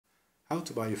how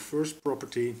to buy your first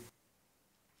property.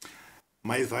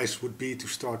 My advice would be to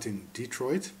start in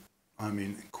Detroit. I'm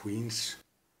in Queens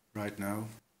right now.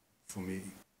 For me,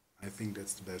 I think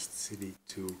that's the best city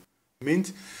to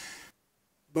mint.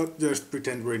 But just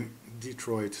pretend we're in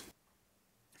Detroit.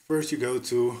 First you go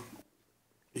to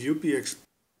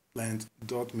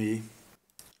upland.me,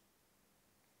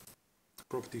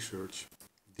 property search,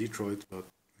 Detroit, but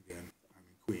again, I'm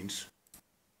in Queens.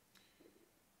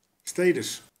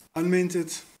 Status,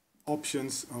 unminted.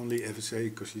 Options, only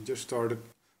FSA, because you just started.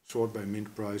 Sort by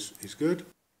mint price is good.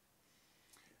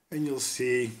 And you'll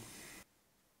see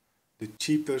the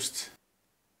cheapest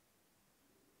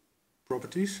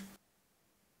properties.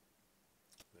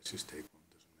 Let's just take one,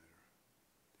 doesn't matter.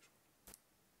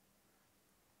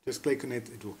 Just click on it,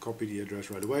 it will copy the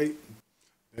address right away.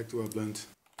 Back to Upland.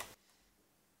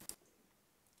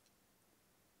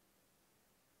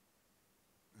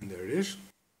 And there it is.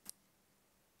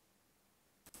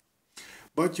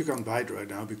 But you can't buy it right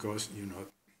now because you're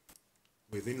not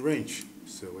within range.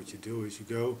 So what you do is you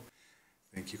go,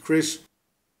 thank you Chris,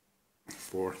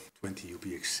 for 20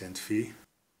 UPX cent fee.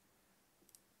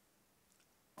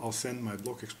 I'll send my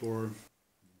block explorer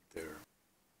there.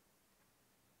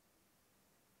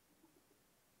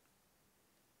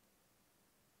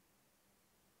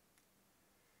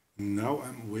 Now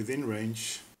I'm within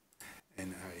range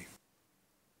and I am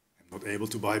not able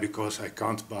to buy because I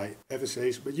can't buy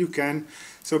FSAs, but you can.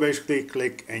 So basically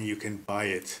click and you can buy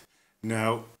it.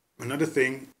 Now another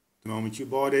thing, the moment you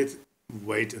bought it,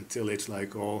 wait until it's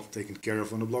like all taken care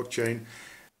of on the blockchain.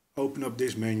 Open up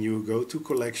this menu, go to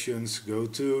collections, go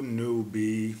to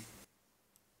newbie,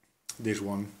 this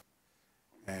one,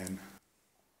 and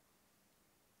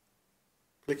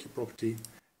click your property.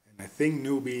 And I think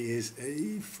newbie is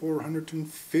a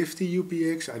 450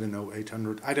 UPX, I don't know,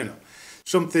 800, I don't know.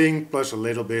 Something plus a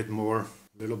little bit more,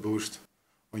 little boost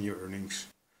on your earnings.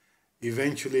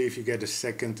 Eventually, if you get a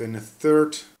second and a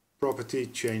third property,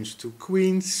 change to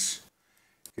Queens.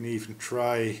 You can even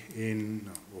try in,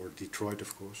 or Detroit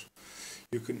of course.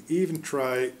 You can even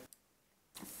try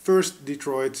first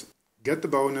Detroit, get the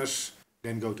bonus,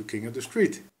 then go to King of the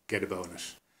Street, get a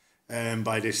bonus. And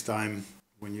by this time,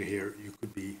 when you're here, you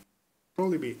could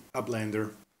probably be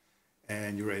Uplander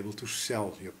and you're able to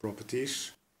sell your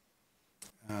properties.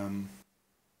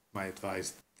 My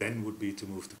advice then would be to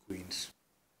move to Queens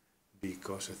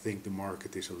because I think the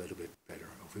market is a little bit better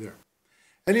over there.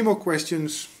 Any more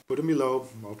questions, put them below.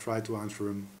 I'll try to answer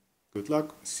them. Good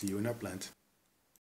luck. See you in Upland.